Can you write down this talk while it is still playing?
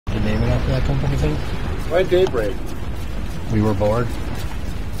gaming after that company thing? Why daybreak? We were bored,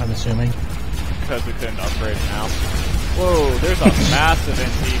 I'm assuming. Because we couldn't upgrade now. Whoa, there's a massive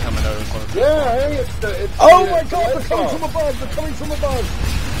NT coming out of front of Yeah, hey, it's oh my god, they're coming from above! They're coming from above!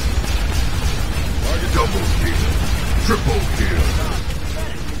 Double kill. Triple kill.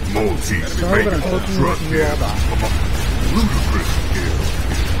 Sorry, but I'm hoping Multi-truck you kill. all die. Ludicrous kill.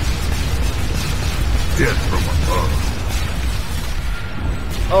 Death from above.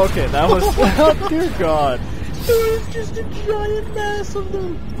 Okay, that was... oh, dear god. There was just a giant mass of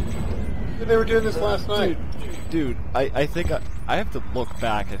them! They were doing this last night. Dude, I think I have to look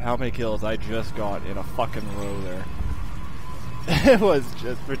back at how many kills I just got in a fucking row there. It was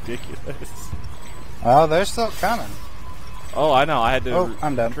just ridiculous. Oh, they're still coming. Oh, I know, I had to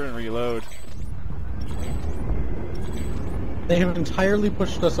I'm done. turn and reload. They have entirely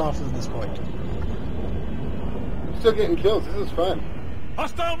pushed us off of this point. I'm still getting kills. This is fun.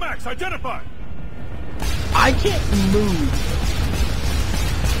 Hostile max identified. I can't move.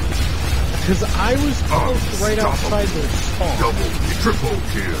 Because I was close right outside their spawn. Double, triple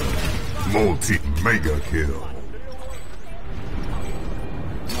kill. Multi-mega kill.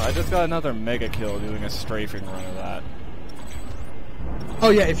 I just got another mega kill doing a strafing run of that. Oh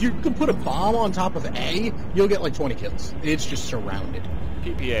yeah, if you could put a bomb on top of A, you'll get like 20 kills. It's just surrounded.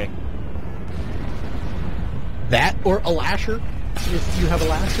 PPA. That or a lasher, if you have a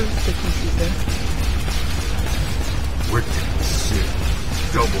lasher that can shoot them. Wicked shit.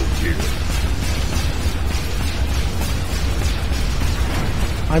 Double kill.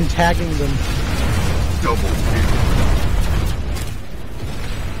 I'm tagging them. Double kill.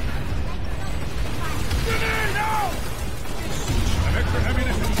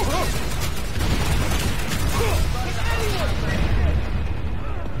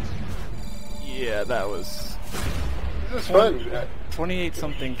 Yeah, that was... This is fun. 28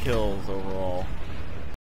 something kills overall.